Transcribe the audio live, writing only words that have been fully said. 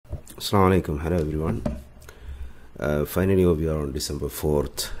Assalamu alaikum. Hello everyone. Finally we are on December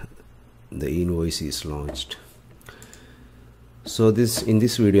 4th. The E-Invoice is launched. So in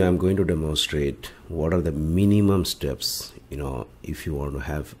this video I'm going to demonstrate what are the minimum steps, if you want to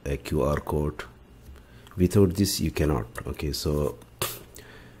have a QR code. Without this you cannot. Okay, so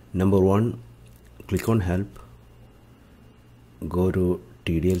number one, click on help, go to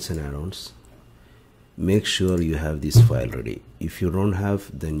TDLs and add-ons. Make sure you have this file ready. If you don't have,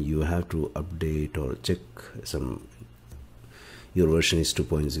 then you have to update or check your version is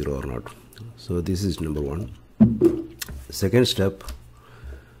 2.0 or not. So this is number one. Second step,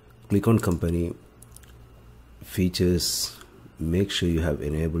 click on company, features, make sure you have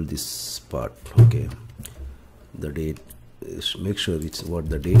enabled this part. Okay, the date, make sure it's what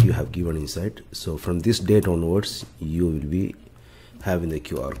the date you have given inside. So from this date onwards you will be having the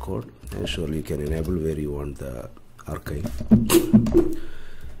QR code, and surely you can enable where you want the archive.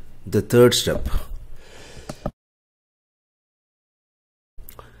 The third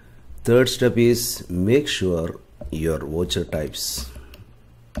step is make sure your voucher types,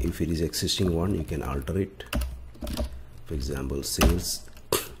 if it is existing one, you can alter it. For example, sales.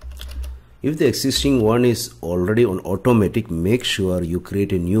 If the existing one is already on automatic, make sure you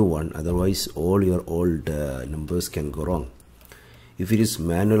create a new one, otherwise all your old numbers can go wrong. If it is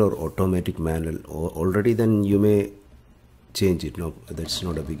manual or automatic manual already, then you may change it. No, that's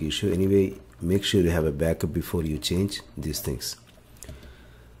not a big issue. Anyway, make sure you have a backup before you change these things.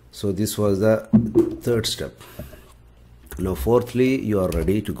 So this was the third step. Now fourthly, you are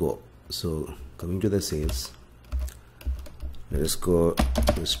ready to go. So coming to the sales, let's go.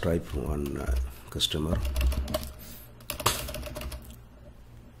 Let's type one customer.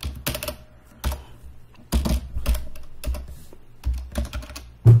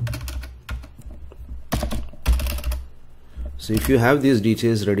 So if you have these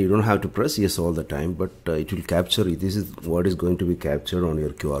details ready, you don't have to press yes all the time, but it will capture it. This is what is going to be captured on your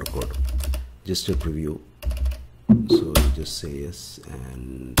QR code. Just a preview. So you just say yes,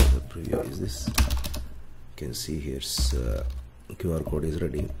 and the preview is this. You can see here's QR code is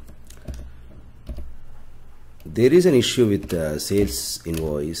ready. There is an issue with the sales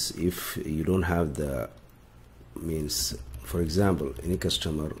invoice if you don't have the means. For example, any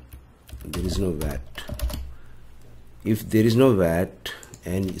customer, there is no VAT. If there is no VAT,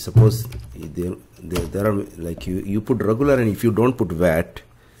 and suppose there are, like you put regular, and if you don't put VAT,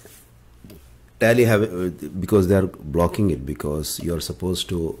 Tally have, because they are blocking it, because you are supposed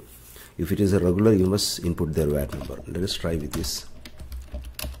to, if it is a regular, you must input their VAT number. Let us try with this.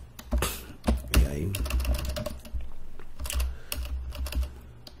 AI.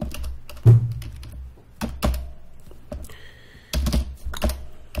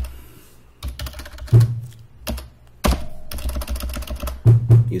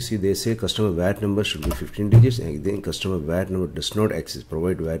 You see, they say customer VAT number should be 15 digits, and then customer VAT number does not exist.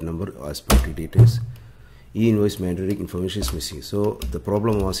 Provide VAT number as per the details. E-invoice mandatory information is missing. So the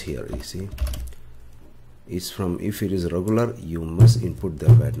problem was here. You see, it's from, if it is regular, you must input the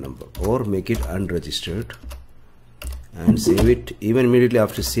VAT number or make it unregistered and save it. Even immediately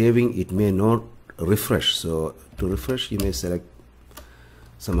after saving, it may not refresh. So to refresh, you may select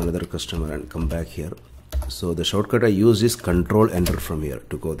some another customer and come back here. So the shortcut I use is Control Enter from here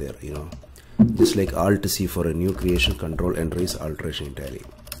to go there. Just like Alt C for a new creation, Control Enter is alteration in Tally.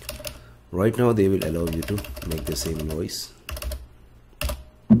 Right now they will allow you to make the same invoice.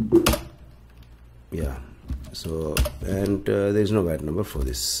 Yeah. So, and there is no VAT number for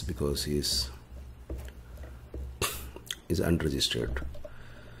this because he is unregistered.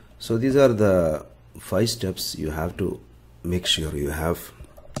 So these are the 5 steps you have to make sure you have,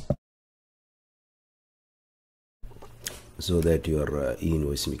 so that your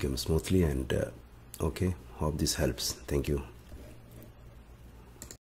e-invoice becomes smoothly. And okay, hope this helps. Thank you.